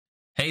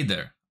Hey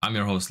there, I'm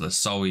your host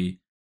Lasawi,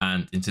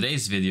 and in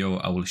today's video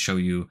I will show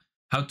you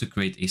how to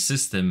create a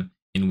system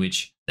in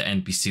which the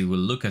NPC will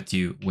look at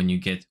you when you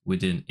get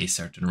within a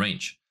certain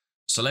range.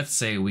 So let's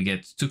say we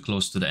get too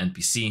close to the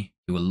NPC,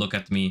 he will look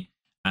at me,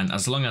 and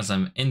as long as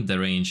I'm in the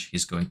range,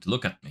 he's going to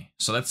look at me.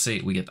 So let's say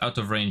we get out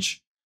of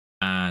range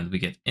and we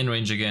get in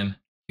range again,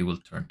 he will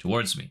turn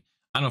towards me.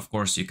 And of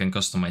course you can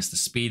customize the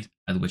speed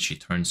at which he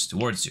turns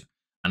towards you.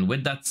 And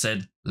with that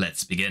said,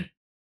 let's begin.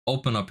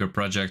 Open up your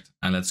project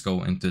and let's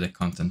go into the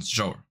contents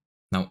drawer.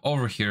 Now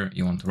over here,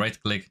 you want to right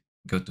click,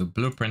 go to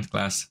blueprint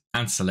class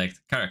and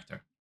select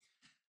character.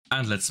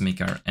 And let's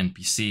make our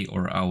NPC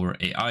or our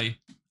AI.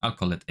 I'll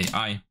call it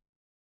AI.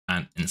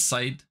 And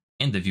inside,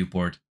 in the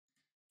viewport,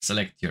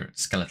 select your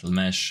skeletal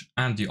mesh.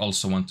 And you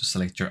also want to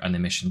select your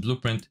animation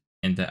blueprint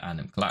in the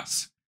anim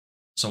class.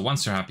 So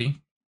once you're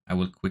happy, I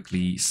will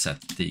quickly set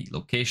the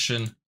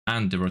location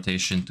and the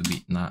rotation to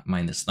be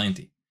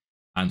 -90.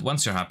 And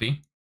once you're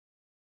happy,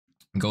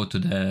 go to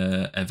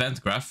the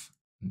event graph,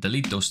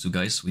 delete those two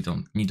guys, we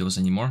don't need those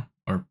anymore,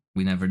 or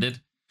we never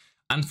did.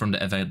 And from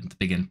the event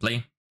begin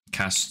play,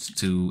 cast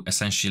to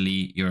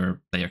essentially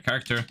your player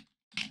character.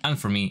 And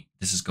for me,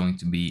 this is going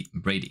to be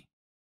Brady.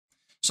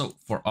 So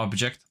for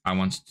object, I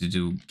want to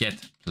do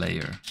get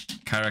player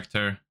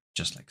character,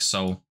 just like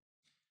so.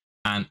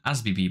 And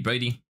as BB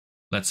Brady,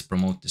 let's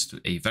promote this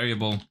to a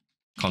variable,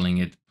 calling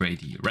it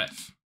Brady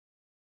ref.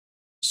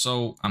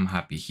 So I'm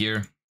happy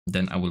here.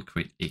 Then I will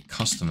create a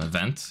custom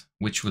event,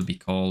 which will be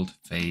called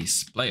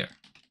face player.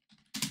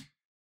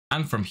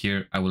 And from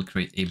here, I will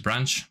create a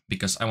branch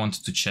because I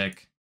want to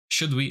check,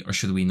 should we or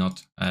should we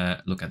not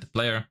look at the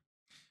player?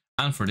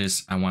 And for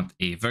this, I want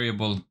a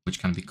variable, which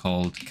can be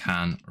called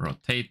can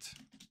rotate.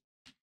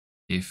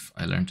 If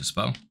I learn to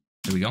spell,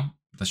 there we go.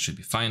 That should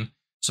be fine.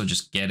 So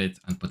just get it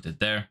and put it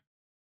there.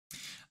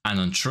 And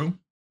on true,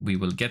 we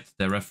will get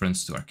the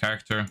reference to our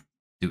character,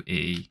 do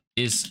a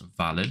is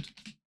valid.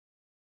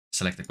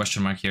 Select the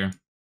question mark here,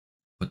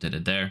 put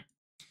it there.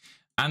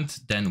 And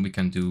then we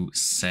can do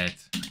set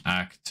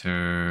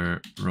actor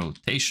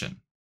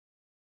rotation.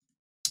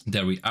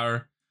 There we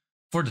are.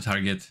 For the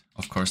target,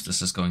 of course,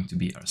 this is going to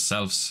be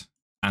ourselves.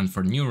 And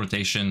for new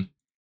rotation,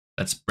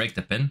 let's break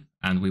the pin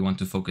and we want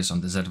to focus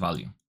on the Z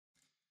value.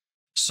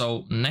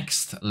 So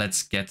next,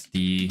 let's get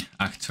the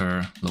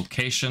actor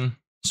location.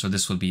 So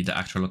this will be the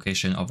actor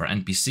location of our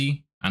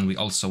NPC. And we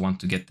also want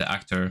to get the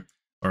actor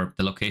or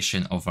the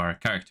location of our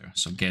character.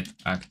 So get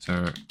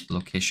actor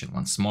location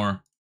once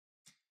more.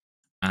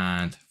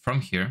 And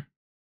from here,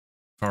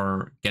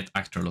 for get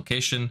actor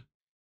location,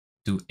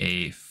 do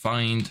a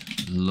find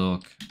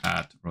look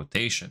at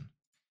rotation.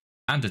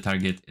 And the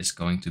target is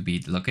going to be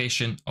the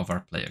location of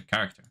our player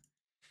character.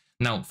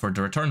 Now for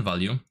the return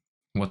value,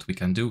 what we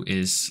can do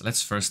is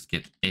let's first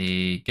get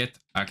a get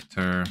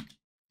actor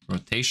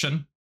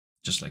rotation,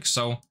 just like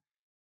so.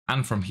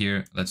 And from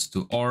here, let's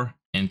do or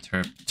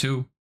interp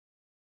 2.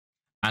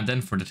 And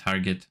then for the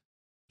target,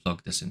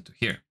 plug this into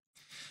here.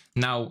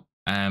 Now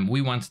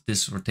we want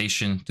this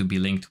rotation to be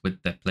linked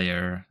with the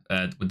player,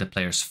 with the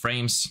player's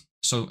frames.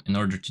 So in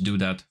order to do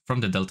that,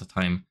 from the delta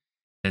time,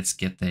 let's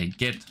get the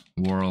get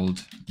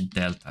world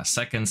delta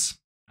seconds,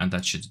 and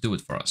that should do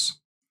it for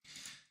us.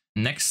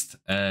 Next,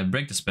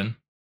 break the spin,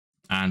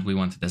 and we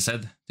want the Z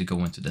to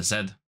go into the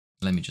Z.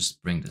 Let me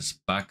just bring this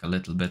back a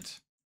little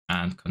bit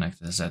and connect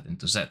the Z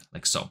into Z,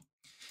 like so.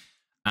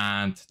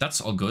 And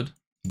that's all good.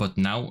 But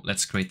now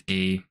let's create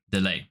a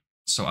delay.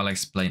 So I'll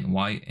explain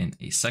why in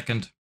a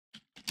second.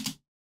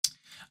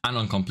 And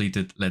on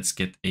completed, let's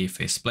get a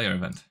face player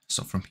event.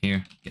 So from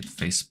here, get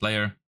face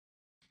player.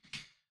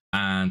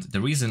 And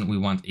the reason we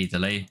want a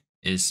delay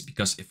is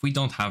because if we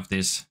don't have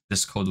this,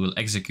 this code will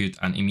execute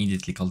and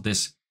immediately call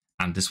this,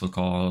 and this will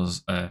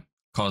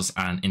cause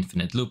an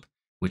infinite loop,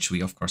 which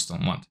we of course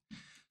don't want.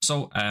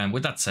 So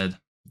with that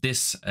said,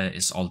 this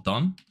is all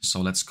done.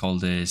 So let's call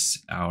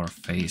this our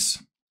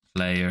face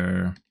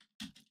player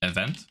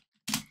event.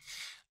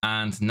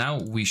 And now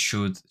we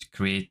should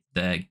create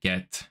the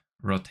get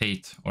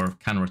rotate or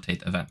can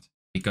rotate event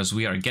because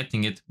we are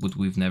getting it, but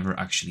we've never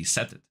actually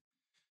set it.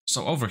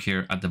 So over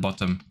here at the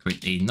bottom,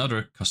 create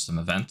another custom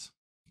event,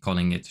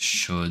 calling it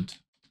should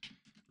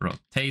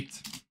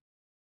rotate.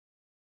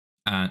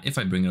 And if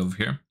I bring it over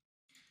here,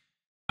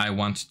 I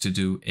want to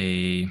do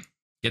a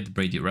get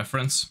Brady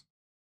reference.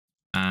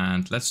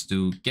 And let's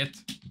do get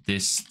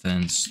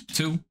distance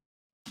 2.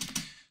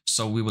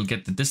 So we will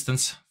get the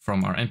distance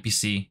from our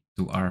NPC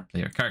to our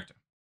player character.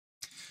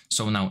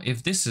 So now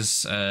if this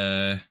is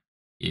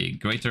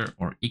greater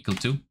or equal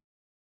to,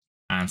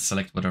 and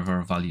select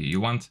whatever value you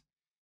want,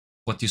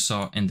 what you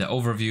saw in the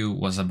overview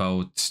was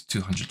about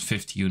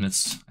 250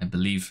 units, I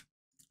believe.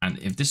 And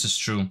if this is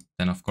true,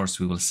 then of course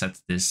we will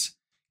set this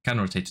can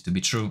rotate to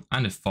be true.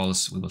 And if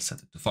false, we will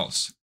set it to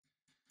false.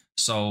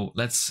 So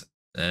let's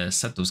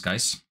set those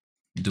guys,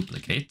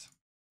 duplicate.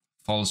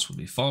 False will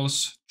be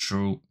false,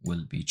 true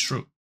will be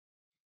true.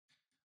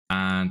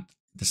 And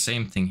the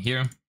same thing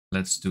here.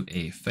 Let's do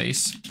a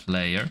face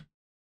player,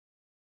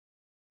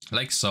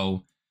 like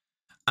so.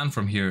 And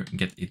from here,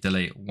 get a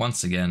delay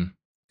once again,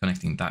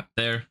 connecting that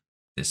there.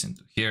 this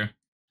into here.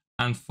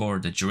 And for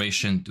the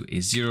duration, do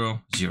a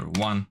 0, 0,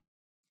 1.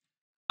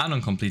 And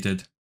on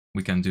completed,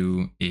 we can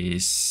do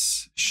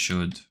is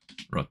should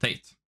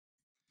rotate.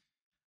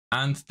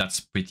 And that's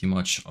pretty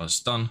much us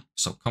done.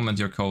 So comment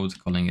your code,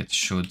 calling it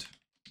should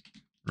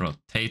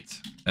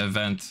rotate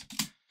event.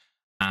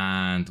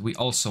 And we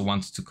also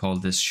want to call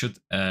this should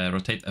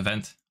rotate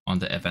event on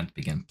the event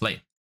begin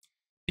play.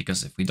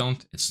 Because if we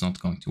don't, it's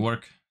not going to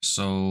work.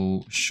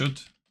 So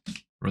should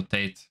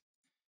rotate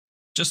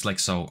just like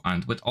so.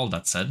 And with all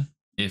that said,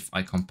 if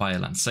I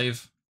compile and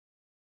save,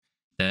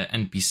 the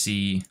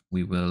NPC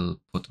we will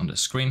put on the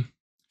screen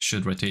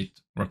should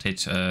rotate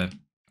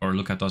or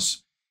look at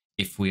us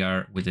if we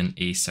are within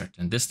a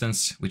certain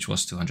distance, which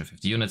was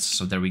 250 units.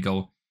 So there we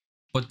go.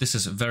 But this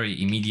is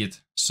very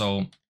immediate.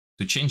 So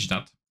to change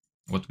that,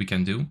 what we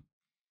can do,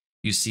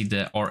 you see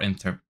the or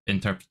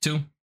interp 2.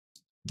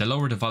 The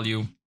lower the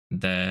value,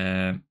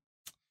 the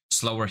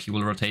slower he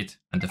will rotate,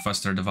 and the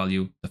faster the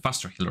value, the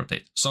faster he'll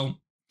rotate. So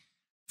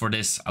for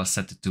this, I'll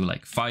set it to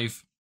like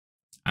 5,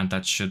 and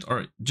that should,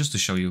 or just to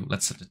show you,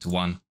 let's set it to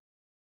 1,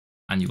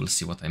 and you will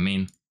see what I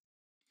mean.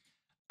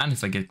 And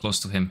if I get close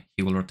to him,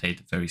 he will rotate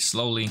very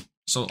slowly.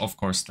 So of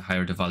course, the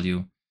higher the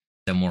value,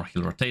 the more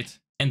he'll rotate.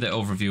 In the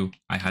overview,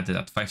 I had it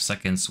at 5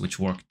 seconds, which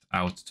worked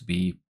out to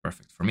be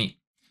perfect for me.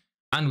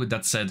 And with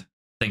that said,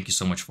 thank you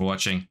so much for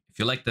watching. If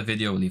you liked the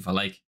video, leave a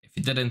like. If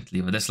you didn't,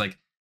 leave a dislike.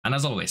 And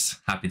as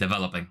always, happy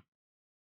developing.